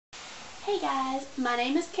Hey guys, my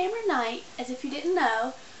name is Cameron Knight, as if you didn't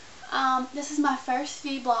know. This is my first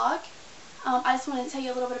vblog. I just want to tell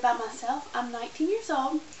you a little bit about myself. I'm 19 years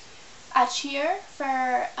old. I cheer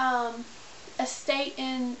for a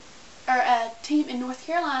team in North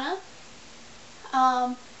Carolina.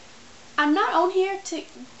 I'm not on here to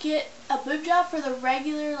get a boob job for the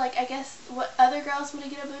regular, I guess what other girls want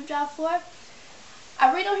to get a boob job for.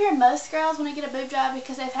 I really don't hear most girls want to get a boob job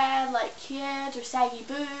because they've had kids or saggy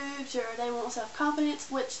boobs or they want self-confidence,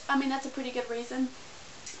 which, I mean, that's a pretty good reason.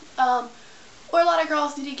 Or a lot of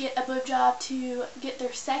girls need to get a boob job to get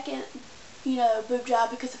their second, boob job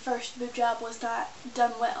because the first boob job was not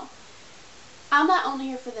done well. I'm not on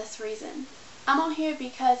here for this reason. I'm on here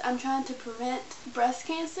because I'm trying to prevent breast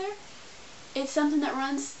cancer. It's something that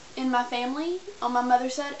runs in my family. On my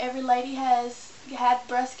mother's side, every lady has had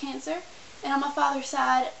breast cancer. And on my father's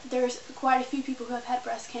side, there's quite a few people who have had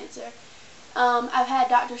breast cancer. I've had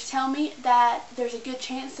doctors tell me that there's a good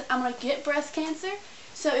chance that I'm going to get breast cancer.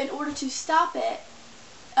 So in order to stop it,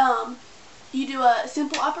 you do a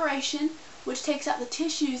simple operation which takes out the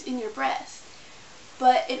tissues in your breast.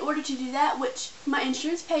 But in order to do that, which my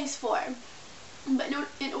insurance pays for, but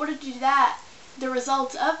in order to do that, the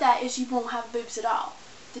result of that is you won't have boobs at all.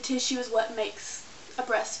 The tissue is what makes a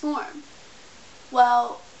breast form.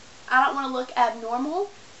 Well, I don't want to look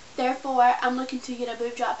abnormal, therefore I'm looking to get a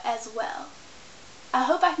boob job as well. I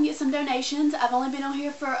hope I can get some donations. I've only been on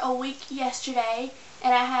here for a week yesterday,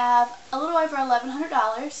 and I have a little over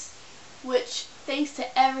 $1,100, which thanks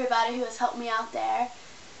to everybody who has helped me out there.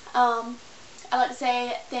 I'd like to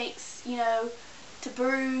say thanks, to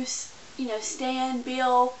Bruce, Stan,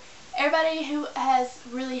 Bill, everybody who has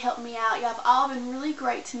really helped me out. Y'all have all been really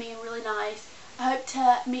great to me and really nice. I hope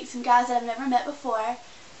to meet some guys that I've never met before.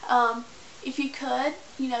 If you could,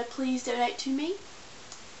 please donate to me.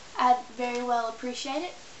 I'd very well appreciate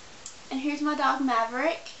it. And here's my dog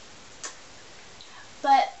Maverick.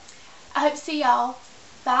 But I hope to see y'all.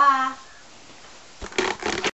 Bye.